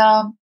there is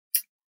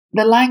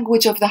the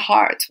language of the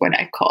heart, when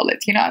I call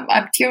it.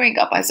 I'm tearing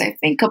up as I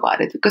think about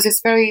it because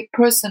it's very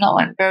personal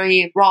and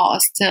very raw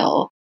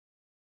still.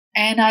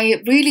 And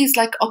I really, it's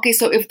like, okay,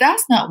 so if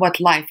that's not what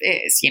life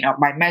is,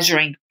 by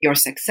measuring your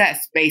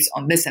success based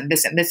on this and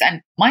this and this,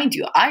 and mind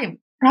you, I'm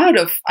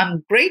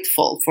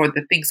grateful for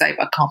the things I've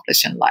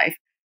accomplished in life,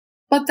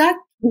 but that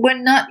were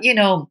not,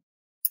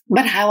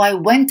 but how I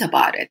went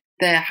about it,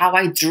 how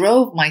I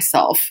drove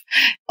myself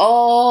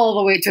all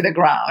the way to the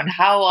ground,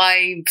 how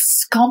I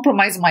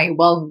compromised my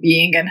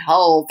well-being and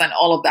health and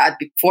all of that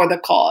for the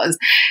cause.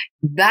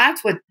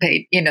 That's what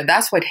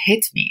that's what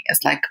hit me.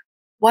 It's like,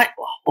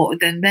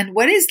 then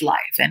what is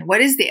life and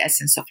what is the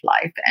essence of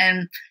life?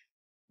 And,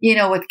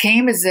 what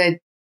came is a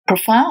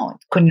profound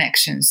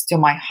connections to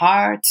my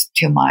heart,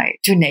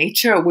 to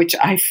nature, which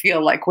I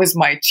feel like was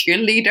my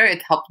cheerleader.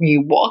 It helped me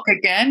walk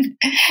again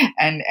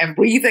and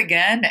breathe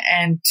again,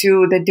 and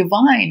to the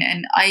divine.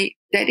 And I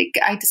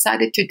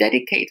decided to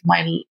dedicate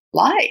my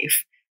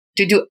life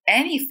to do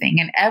anything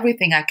and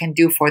everything I can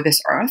do for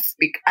this earth.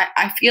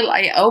 I feel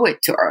I owe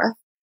it to earth,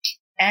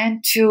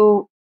 and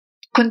to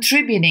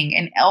contributing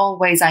in all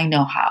ways I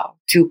know how,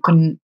 to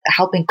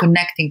helping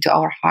connecting to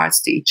our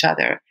hearts, to each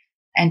other,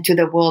 and to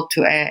the world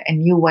to a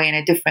new way and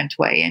a different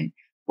way. And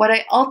what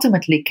I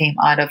ultimately came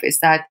out of is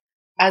that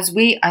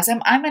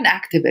I'm an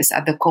activist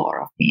at the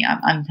core of me.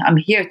 I'm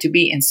here to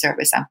be in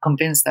service. I'm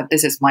convinced that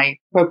this is my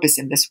purpose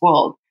in this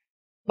world,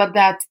 but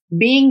that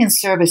being in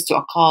service to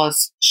a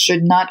cause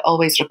should not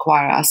always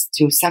require us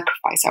to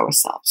sacrifice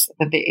ourselves.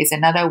 That there is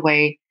another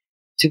way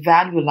to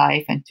value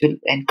life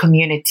and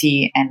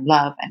community and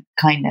love and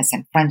kindness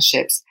and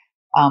friendships,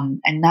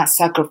 and not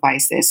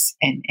sacrifice this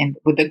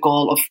with the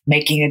goal of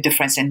making a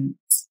difference in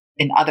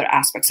other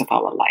aspects of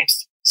our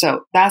lives.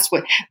 So that's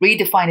what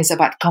Redefine is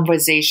about: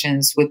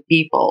 conversations with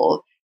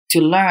people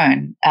to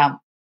learn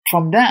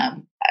from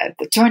them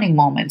the turning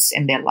moments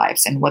in their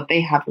lives and what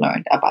they have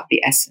learned about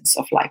the essence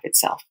of life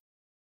itself.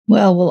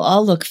 Well, we'll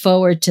all look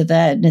forward to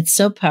that. And it's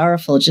so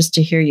powerful just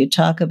to hear you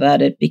talk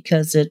about it,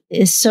 because it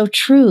is so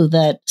true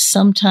that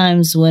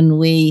sometimes when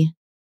we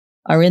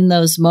are in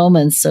those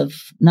moments of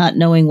not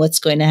knowing what's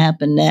going to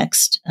happen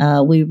next,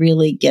 we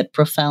really get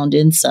profound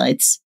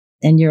insights.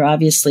 And you're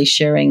obviously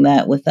sharing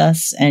that with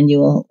us, and you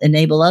will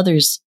enable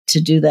others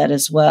to do that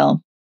as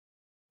well.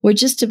 We're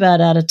just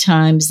about out of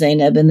time,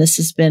 Zainab, and this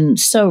has been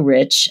so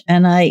rich.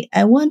 And I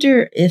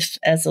wonder if,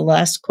 as a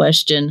last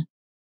question,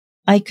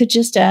 I could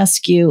just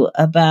ask you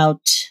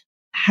about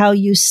how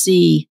you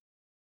see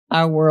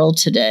our world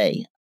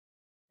today.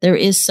 There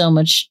is so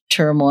much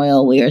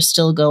turmoil. We are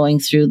still going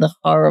through the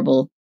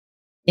horrible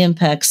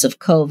impacts of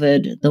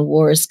COVID. The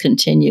wars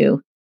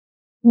continue.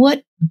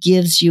 What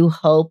gives you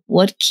hope?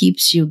 What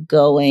keeps you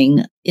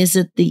going? Is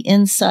it the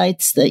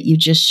insights that you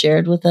just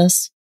shared with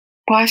us?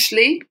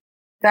 Partially,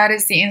 that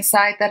is the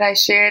insight that I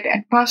shared.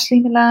 And partially,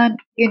 Milan,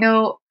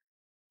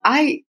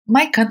 my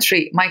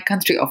country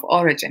of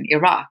origin,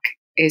 Iraq,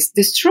 is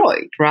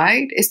destroyed,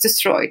 right? It's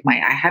destroyed.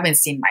 I haven't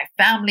seen my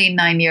family in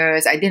 9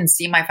 years. I didn't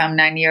see my family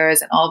 9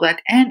 years and all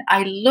that. And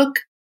I look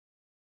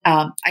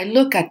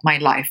at my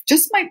life,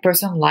 just my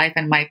personal life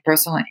and my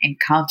personal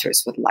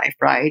encounters with life,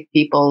 right?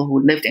 People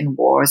who lived in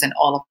wars and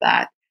all of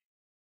that.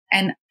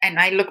 And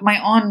I look my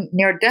own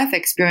near-death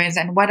experience,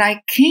 and what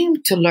I came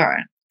to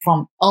learn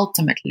from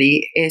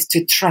ultimately is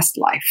to trust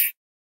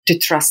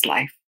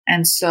life.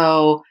 And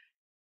so,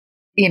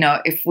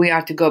 if we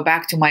are to go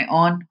back to my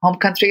own home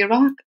country,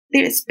 Iraq,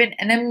 there's been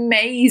an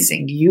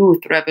amazing youth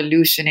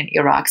revolution in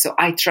Iraq. So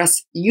I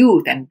trust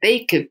youth, and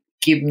they could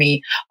give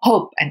me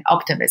hope and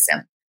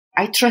optimism.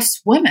 I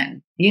trust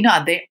women.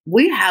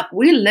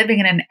 We're living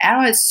in an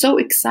era so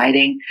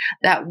exciting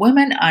that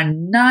women are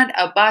not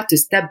about to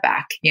step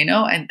back,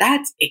 and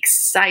that's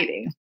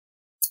exciting.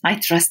 I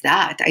trust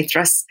that. I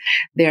trust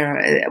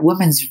their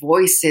women's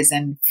voices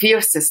and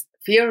fierceness.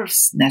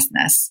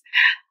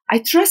 I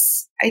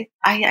trust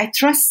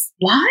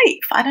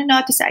life. I don't know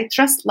how to say. I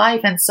trust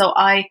life. And so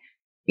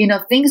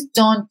things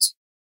don't,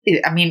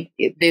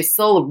 there's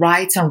still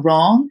rights and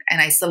wrong,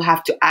 and I still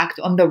have to act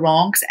on the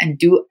wrongs and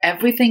do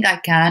everything I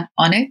can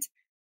on it.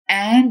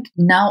 And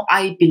now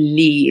I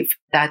believe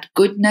that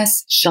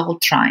goodness shall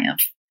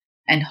triumph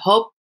and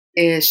hope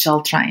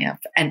shall triumph.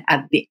 And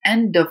at the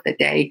end of the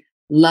day,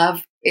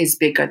 love is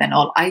bigger than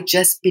all. I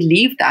just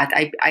believe that.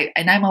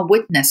 And I'm a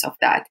witness of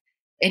that.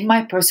 in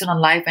my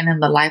personal life and in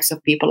the lives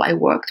of people I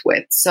worked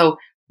with. So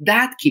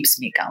that keeps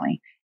me going.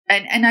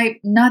 And I'm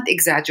not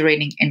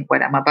exaggerating in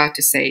what I'm about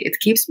to say. It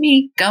keeps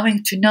me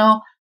going to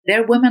know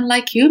there are women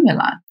like you,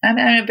 Milan, and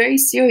I'm very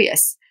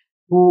serious,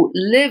 who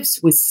lives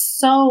with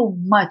so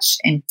much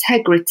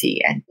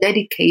integrity and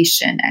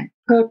dedication and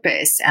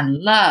purpose and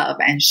love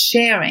and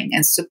sharing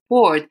and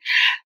support.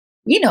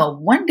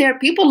 When there are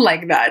people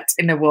like that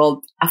in the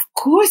world, of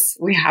course,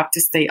 we have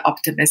to stay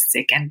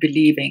optimistic and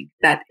believing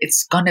that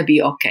it's going to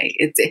be okay.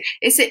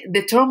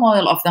 The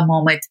turmoil of the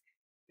moment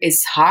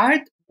is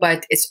hard,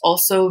 but it's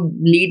also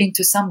leading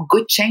to some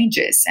good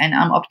changes. And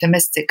I'm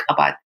optimistic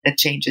about the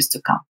changes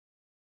to come.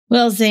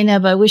 Well,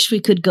 Zainab, I wish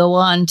we could go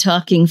on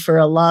talking for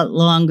a lot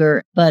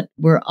longer, but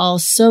we're all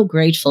so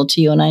grateful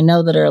to you. And I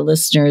know that our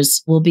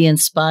listeners will be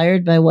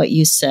inspired by what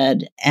you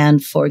said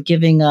and for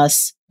giving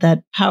us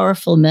that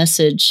powerful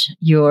message,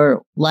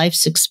 your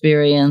life's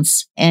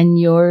experience and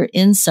your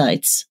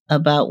insights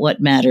about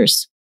what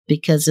matters,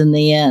 because in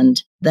the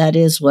end, that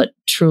is what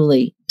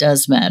truly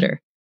does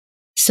matter.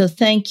 So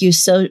thank you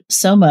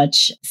so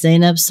much,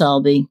 Zainab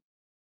Salbi,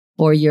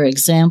 for your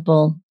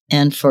example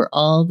and for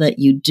all that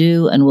you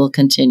do and will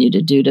continue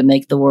to do to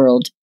make the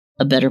world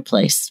a better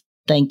place.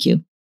 Thank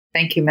you.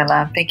 Thank you,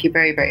 Milan. Thank you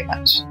very, very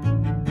much.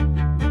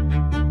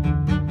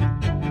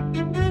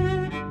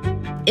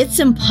 It's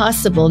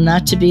impossible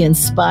not to be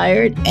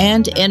inspired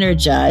and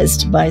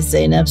energized by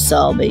Zainab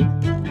Salbi.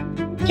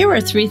 Here are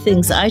 3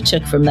 things I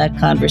took from that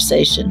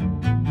conversation.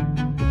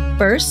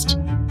 First,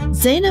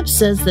 Zainab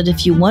says that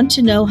if you want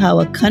to know how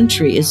a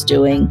country is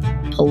doing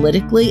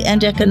politically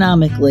and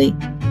economically,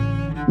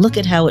 look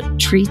at how it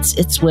treats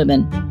its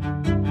women.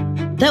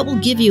 That will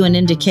give you an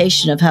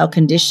indication of how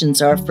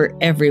conditions are for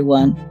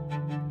everyone.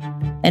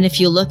 And if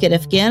you look at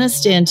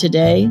Afghanistan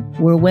today,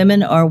 where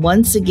women are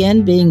once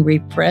again being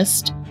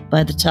repressed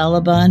by the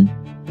Taliban,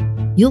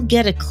 you'll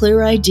get a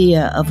clear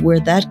idea of where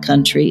that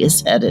country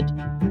is headed.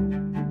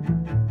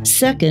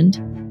 Second,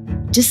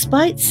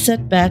 despite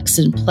setbacks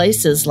in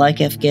places like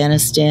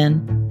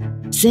Afghanistan,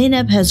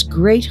 Zainab has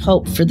great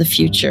hope for the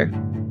future.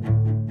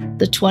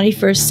 The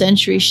 21st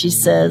century, she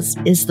says,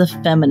 is the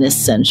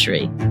feminist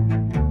century.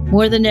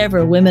 More than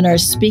ever, women are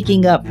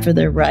speaking up for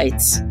their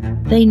rights.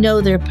 They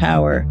know their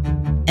power,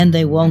 and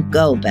they won't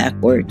go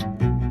backward.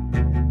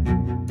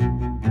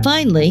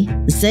 Finally,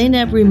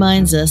 Zainab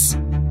reminds us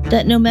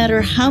that no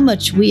matter how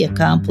much we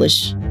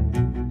accomplish,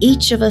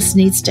 each of us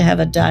needs to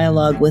have a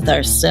dialogue with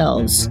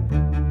ourselves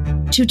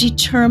to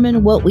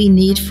determine what we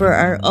need for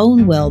our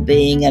own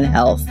well-being and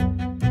health.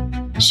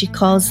 She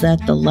calls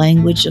that the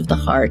language of the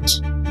heart.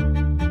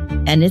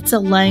 And it's a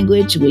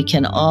language we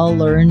can all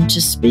learn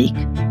to speak.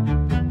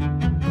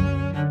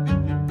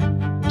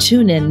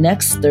 Tune in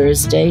next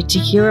Thursday to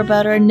hear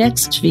about our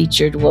next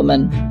featured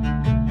woman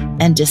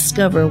and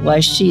discover why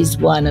she's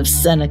one of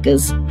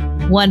Seneca's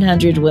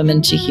 100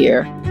 Women to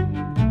Hear.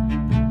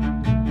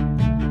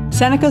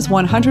 Seneca's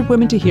 100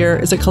 Women to Hear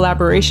is a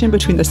collaboration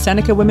between the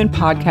Seneca Women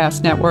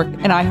Podcast Network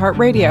and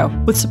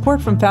iHeartRadio, with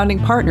support from founding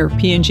partner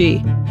P&G.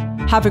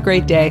 Have a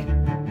great day.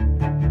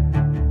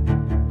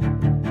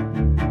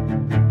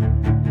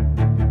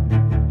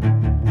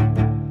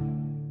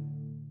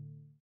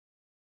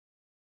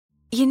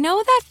 You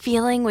know that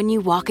feeling when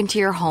you walk into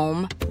your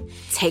home,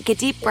 take a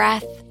deep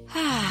breath,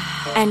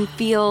 and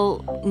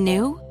feel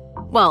new?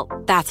 Well,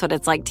 that's what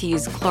it's like to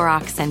use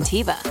Clorox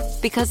Scentiva.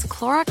 Because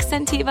Clorox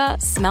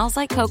Scentiva smells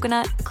like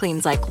coconut,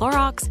 cleans like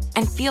Clorox,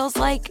 and feels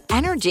like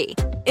energy.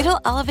 It'll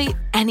elevate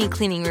any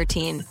cleaning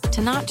routine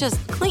to not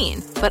just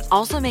clean, but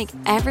also make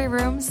every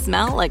room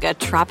smell like a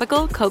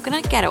tropical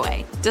coconut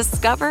getaway.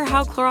 Discover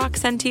how Clorox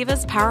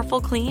Scentiva's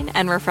powerful clean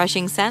and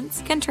refreshing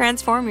scents can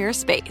transform your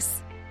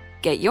space.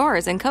 Get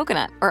yours in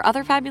coconut or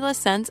other fabulous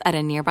scents at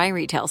a nearby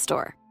retail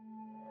store.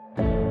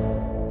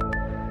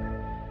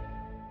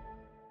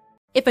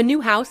 If a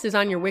new house is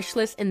on your wish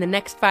list in the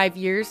next 5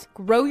 years,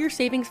 grow your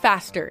savings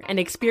faster and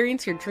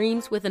experience your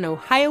dreams with an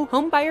Ohio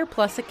Homebuyer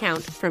Plus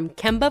account from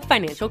Kemba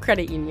Financial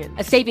Credit Union.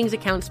 A savings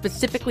account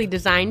specifically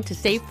designed to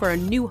save for a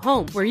new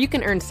home, where you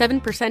can earn 7%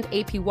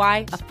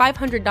 APY,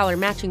 a $500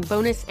 matching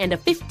bonus, and a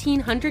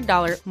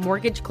 $1,500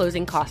 mortgage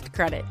closing cost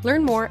credit.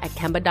 Learn more at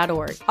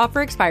Kemba.org.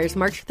 Offer expires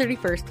March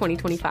 31st,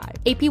 2025.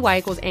 APY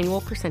equals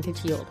annual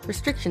percentage yield.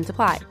 Restrictions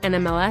apply.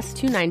 NMLS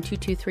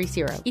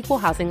 292230. Equal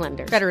housing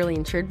lender. Federally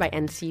insured by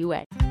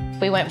NCUA.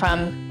 We went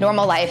from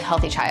normal life,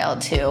 healthy child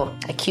to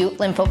acute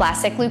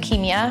lymphoblastic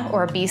leukemia,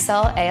 or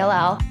B-cell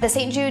ALL. The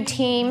St. Jude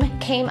team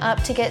came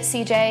up to get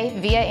CJ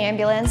via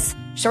ambulance.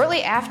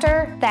 Shortly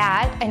after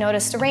that, I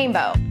noticed a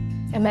rainbow.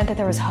 It meant that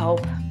there was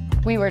hope.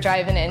 We were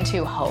driving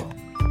into hope.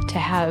 To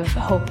have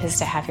hope is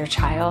to have your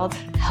child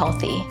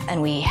healthy,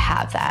 and we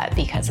have that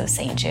because of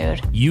St.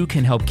 Jude. You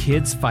can help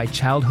kids fight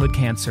childhood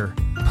cancer.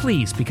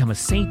 Please become a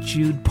St.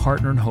 Jude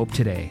Partner in Hope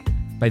today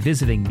by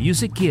visiting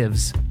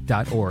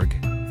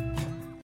musicgives.org.